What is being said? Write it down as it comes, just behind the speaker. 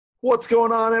What's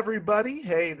going on, everybody?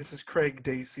 Hey, this is Craig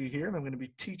Dacey here, and I'm going to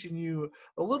be teaching you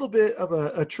a little bit of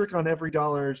a trick on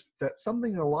EveryDollar that's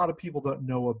something a lot of people don't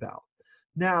know about.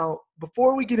 Now,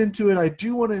 before we get into it, I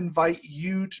do want to invite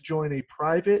you to join a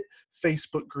private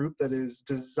Facebook group that is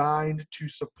designed to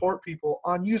support people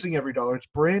on using EveryDollar. It's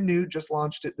brand new, just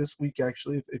launched it this week,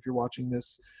 actually, if you're watching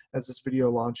this as this video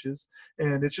launches.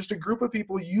 And it's just a group of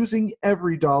people using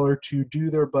EveryDollar to do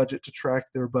their budget, to track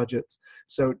their budgets.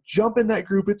 So jump in that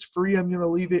group. It's free. I'm going to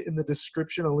leave it in the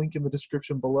description, a link in the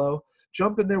description below.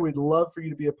 Jump in there. We'd love for you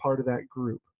to be a part of that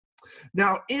group.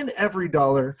 Now, in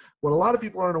EveryDollar, what a lot of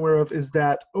people aren't aware of is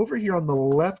that over here on the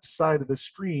left side of the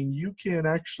screen, you can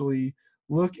actually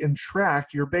look and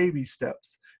track your baby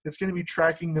steps. It's going to be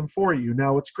tracking them for you.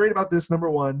 Now, what's great about this, number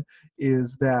one,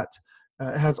 is that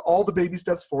it has all the baby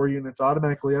steps for you, and it's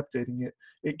automatically updating it.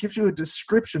 It gives you a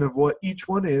description of what each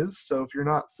one is, so if you're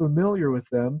not familiar with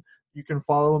them, you can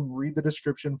follow them, read the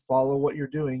description, follow what you're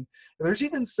doing. And there's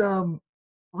even some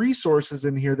resources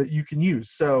in here that you can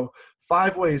use. So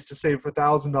 5 ways to save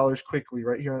 $1,000 quickly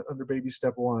right here under baby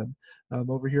step 1.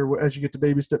 Over here, as you get to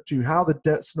baby step 2, how the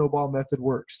debt snowball method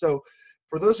works. So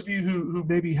for those of you who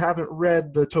maybe haven't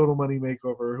read the Total Money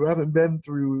Makeover, who haven't been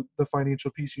through the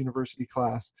Financial Peace University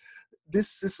class,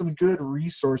 this is some good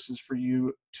resources for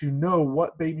you to know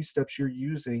what baby steps you're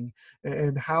using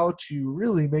and how to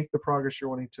really make the progress you're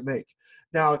wanting to make.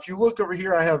 Now, if you look over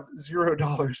here, I have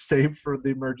 $0 saved for the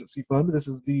emergency fund. This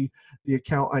is the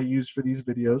account I use for these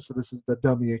videos. So this is the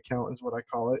dummy account is what I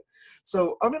call it.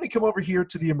 So I'm going to come over here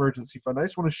to the emergency fund. I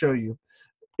just want to show you.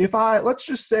 If let's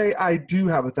just say I do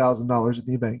have $1,000 in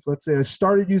the bank. Let's say I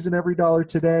started using EveryDollar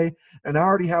today, and I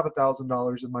already have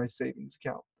 $1,000 in my savings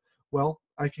account. Well,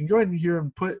 I can go ahead in here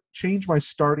and change my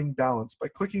starting balance by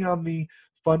clicking on the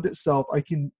fund itself. I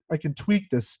can tweak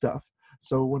this stuff.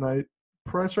 So when I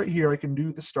press right here, I can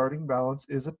do the starting balance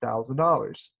is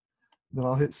 $1,000. Then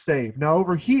I'll hit save. Now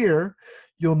over here,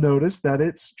 you'll notice that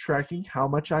it's tracking how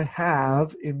much I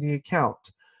have in the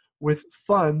account. With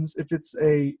funds, if it's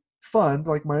a fund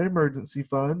like my emergency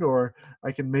fund, or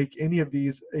I can make any of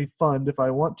these a fund if I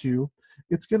want to,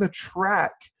 it's going to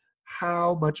track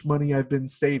how much money I've been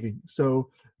saving. So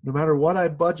no matter what I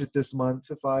budget this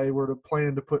month, if I were to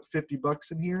plan to put 50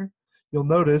 bucks in here, you'll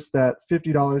notice that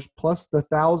 $50 plus the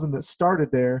 1,000 that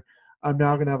started there, I'm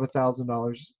now going to have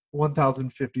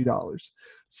 $1,050.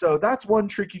 So that's one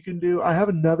trick you can do. I have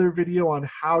another video on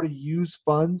how to use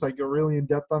funds. I go really in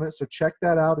depth on it, so check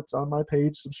that out. It's on my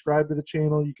page. Subscribe to the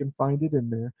channel. You can find it in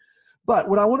there. But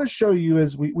what I want to show you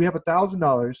is we have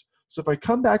 $1,000. So if I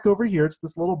come back over here, it's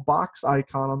this little box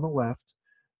icon on the left.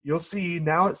 You'll see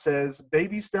now it says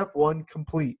baby step 1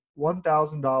 complete.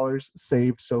 $1,000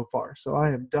 saved so far. So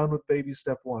I am done with baby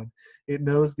step 1. It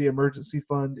knows the emergency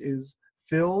fund is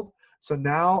filled. So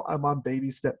now I'm on baby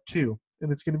step 2,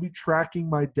 and it's going to be tracking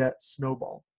my debt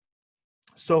snowball.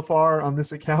 So far on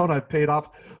this account, I've paid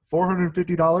off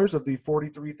 $450 of the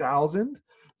 $43,000.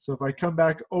 So if I come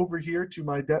back over here to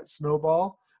my debt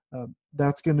snowball,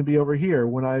 that's going to be over here.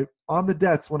 On the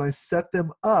debts, when I set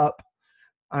them up,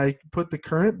 I put the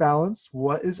current balance,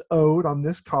 what is owed on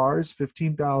this car is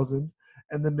 $15,000,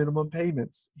 and the minimum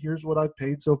payments. Here's what I've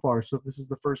paid so far. So if this is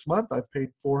the first month, I've paid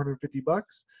 450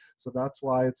 bucks. So that's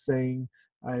why it's saying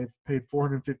I've paid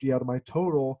 450 out of my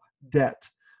total debt.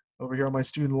 Over here on my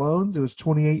student loans, it was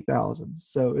 28,000.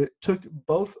 So it took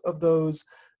both of those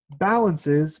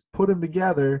balances, put them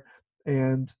together,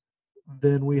 and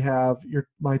then we have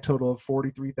my total of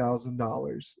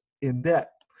 $43,000 in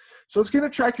debt. So it's going to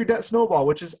track your debt snowball,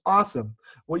 which is awesome.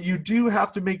 What you do have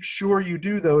to make sure you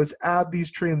do, though, is add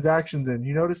these transactions in.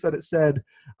 You notice that it said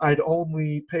I'd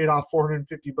only paid off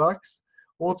 450 bucks.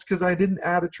 Well, it's because I didn't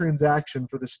add a transaction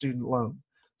for the student loan.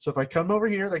 So if I come over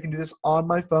here, I can do this on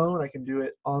my phone. I can do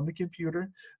it on the computer.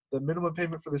 The minimum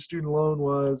payment for the student loan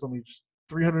was, just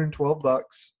 312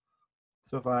 bucks.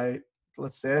 So if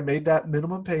let's say I made that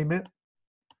minimum payment,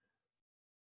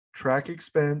 track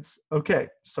expense. Okay,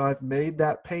 so I've made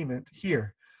that payment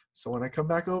here. So when I come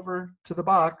back over to the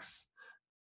box,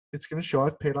 it's going to show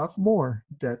I've paid off more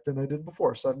debt than I did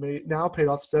before. So I've now paid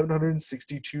off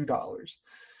 $762.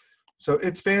 So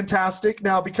it's fantastic.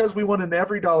 Now, because we want an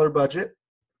EveryDollar budget,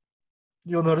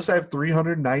 you'll notice I have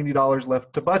 $390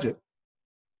 left to budget.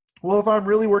 Well, if I'm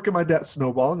really working my debt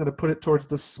snowball, I'm going to put it towards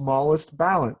the smallest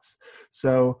balance.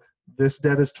 So this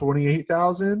debt is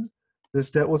 $28,000. This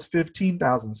debt was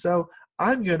 $15,000. So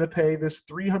I'm going to pay this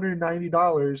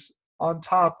 $390 on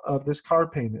top of this car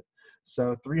payment.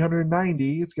 So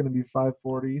 $390, it's going to be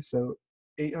 $540. So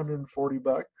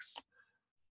 $840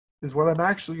 is what I'm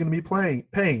actually going to be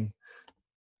paying.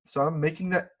 So I'm making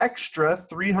that extra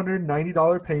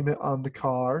 $390 payment on the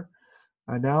car.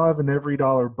 I now have an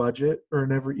EveryDollar budget, or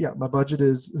my budget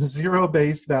is zero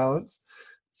base balance.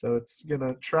 So it's going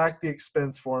to track the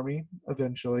expense for me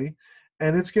eventually.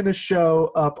 And it's going to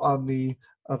show up on the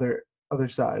other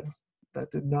side. That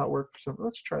did not work for some.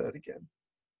 Let's try that again.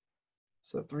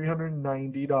 So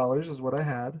 $390 is what I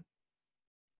had.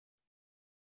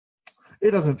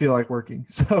 It doesn't feel like working.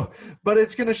 So, but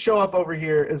it's going to show up over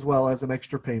here as well as an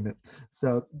extra payment.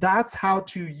 So that's how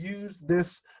to use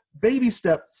this baby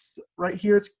steps right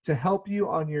here. It's to help you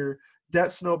on your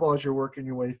debt snowball as you're working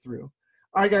your way through.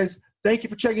 All right, guys, thank you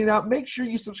for checking it out. Make sure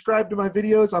you subscribe to my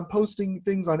videos. I'm posting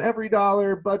things on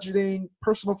EveryDollar, budgeting,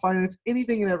 personal finance,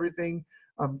 anything and everything.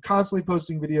 I'm constantly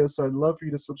posting videos, so I'd love for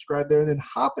you to subscribe there and then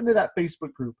hop into that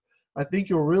Facebook group. I think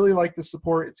you'll really like the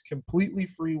support. It's completely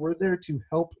free. We're there to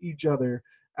help each other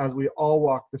as we all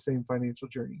walk the same financial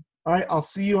journey. All right, I'll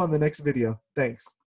see you on the next video. Thanks.